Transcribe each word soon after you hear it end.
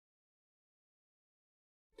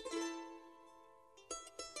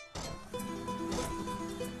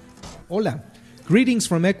Hola, greetings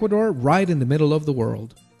from Ecuador, right in the middle of the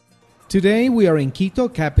world. Today we are in Quito,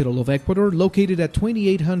 capital of Ecuador, located at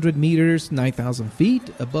 2,800 meters, 9,000 feet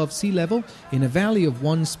above sea level in a valley of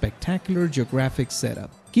one spectacular geographic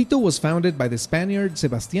setup. Quito was founded by the Spaniard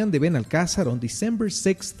Sebastián de Benalcázar on December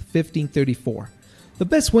 6, 1534. The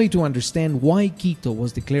best way to understand why Quito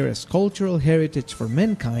was declared as cultural heritage for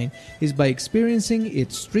mankind is by experiencing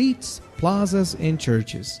its streets, plazas, and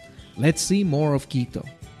churches. Let's see more of Quito.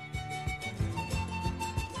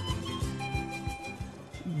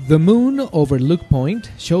 The moon overlook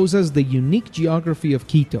point shows us the unique geography of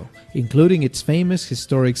Quito, including its famous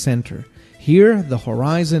historic center. Here, the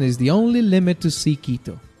horizon is the only limit to see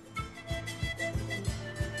Quito.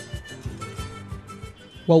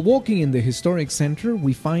 While walking in the historic center,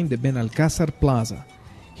 we find the Benalcázar Plaza.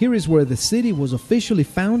 Here is where the city was officially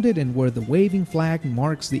founded and where the waving flag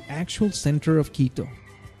marks the actual center of Quito.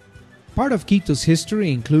 Part of Quito's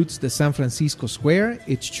history includes the San Francisco Square,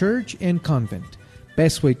 its church, and convent.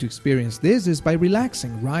 Best way to experience this is by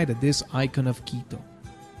relaxing right at this icon of Quito.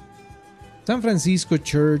 San Francisco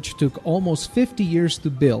Church took almost 50 years to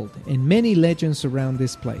build, and many legends surround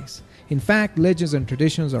this place. In fact, legends and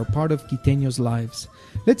traditions are part of Quiteños' lives.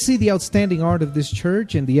 Let's see the outstanding art of this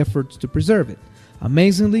church and the efforts to preserve it.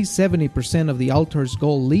 Amazingly, 70% of the altar's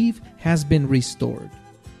gold leaf has been restored.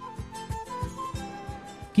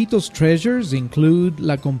 Quito's treasures include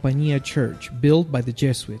La Compañía Church, built by the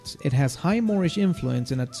Jesuits. It has high Moorish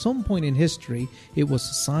influence, and at some point in history, it was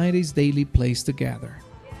society's daily place to gather.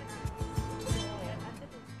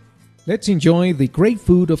 Let's enjoy the great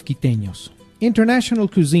food of Quiteños. International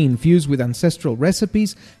cuisine fused with ancestral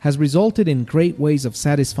recipes has resulted in great ways of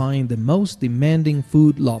satisfying the most demanding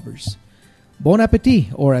food lovers. Bon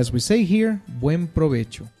appétit, or as we say here, buen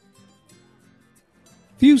provecho.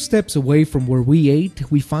 Few steps away from where we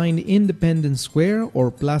ate, we find Independence Square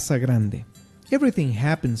or Plaza Grande. Everything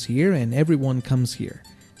happens here and everyone comes here.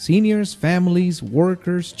 Seniors, families,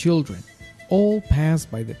 workers, children, all pass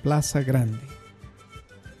by the Plaza Grande.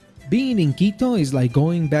 Being in Quito is like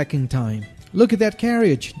going back in time. Look at that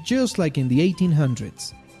carriage, just like in the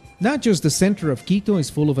 1800s. Not just the center of Quito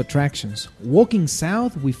is full of attractions. Walking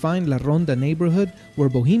south, we find La Ronda neighborhood, where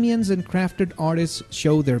bohemians and crafted artists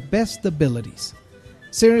show their best abilities.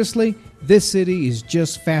 Seriously, this city is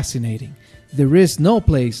just fascinating. There is no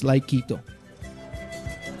place like Quito.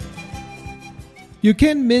 You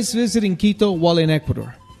can't miss visiting Quito while in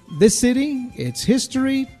Ecuador. This city, its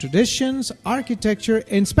history, traditions, architecture,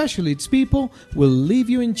 and especially its people will leave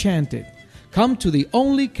you enchanted. Come to the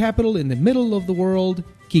only capital in the middle of the world,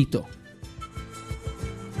 Quito.